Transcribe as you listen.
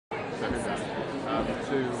When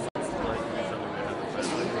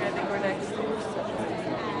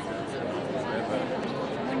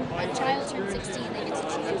a child turns 16, they get to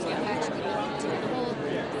choose what actually belongs to the whole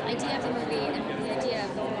idea of the movie and the idea of...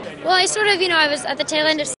 Well, I sort of, I was at the tail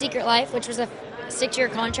end of Secret Life, which was a 6-year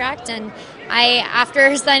contract, and I,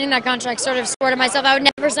 after signing that contract, sort of swore to myself I would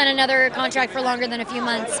never sign another contract for longer than a few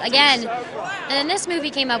months again. And then this movie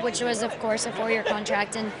came up, which was, of course, a 4-year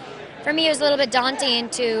contract, and for me it was a little bit daunting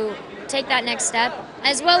to take that next step,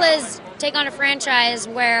 as well as take on a franchise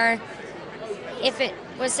where, if it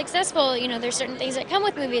was successful, there's certain things that come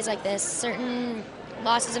with movies like this, certain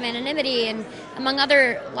losses of anonymity, and among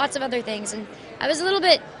lots of other things, and I was a little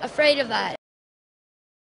bit afraid of that.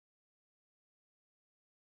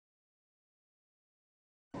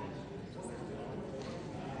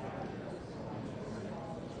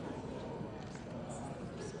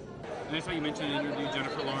 And that's why you mentioned in your interview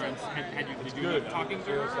Jennifer Lawrence. Did you end up talking to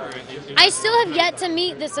her? I still have yet to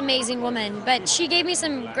meet this amazing woman, but she gave me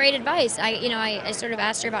some great advice. I sort of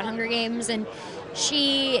asked her about Hunger Games, and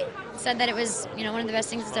she said that it was one of the best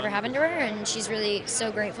things that's ever happened to her, and she's really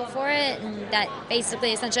so grateful for it. And that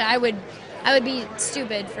basically, essentially, I would be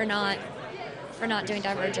stupid for not doing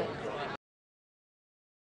Divergent.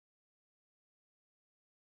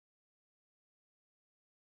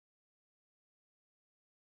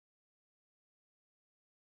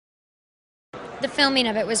 The filming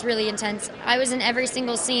of it was really intense. I was in every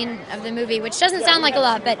single scene of the movie, which doesn't sound like a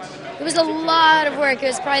lot, but it was a lot of work. It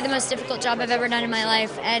was probably the most difficult job I've ever done in my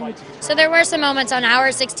life. And so there were some moments on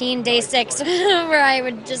hour 16, day 6, where I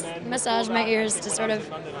would just massage my ears to sort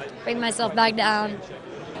of bring myself back down.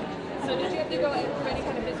 So did you have to go through any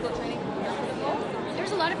kind of physical training? There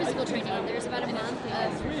was a lot of physical training. There was about a month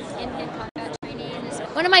of in combat training.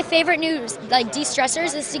 One of my favorite new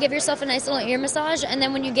de-stressors is to give yourself a nice little ear massage, and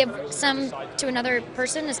then when you give some to another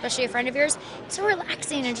person, especially a friend of yours, it's so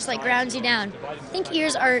relaxing and just grounds you down. I think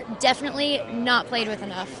ears are definitely not played with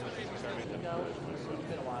enough.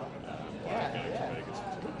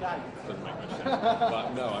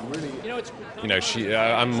 But no, I'm really.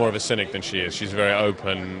 I'm more of a cynic than she is. She's a very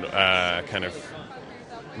open, kind of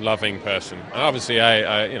loving person. And obviously,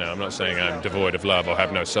 I'm not saying I'm devoid of love or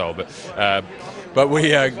have no soul, but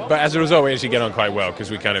as a result, we actually get on quite well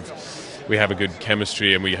because we have a good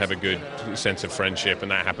chemistry and we have a good sense of friendship,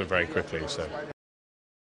 and that happened very quickly. So.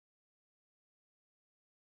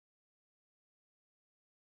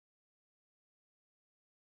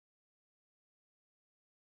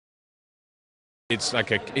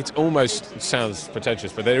 It almost sounds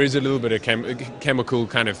pretentious, but there is a little bit of chemical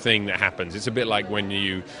kind of thing that happens. It's a bit like when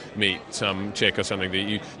you meet some chick or something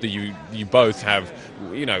that you both have.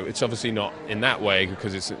 It's obviously not in that way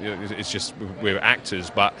because it's just we're actors,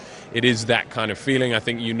 but it is that kind of feeling. I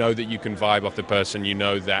think that you can vibe off the person.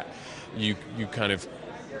 That you kind of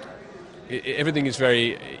everything is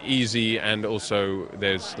very easy, and also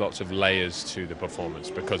there's lots of layers to the performance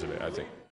because of it, I think.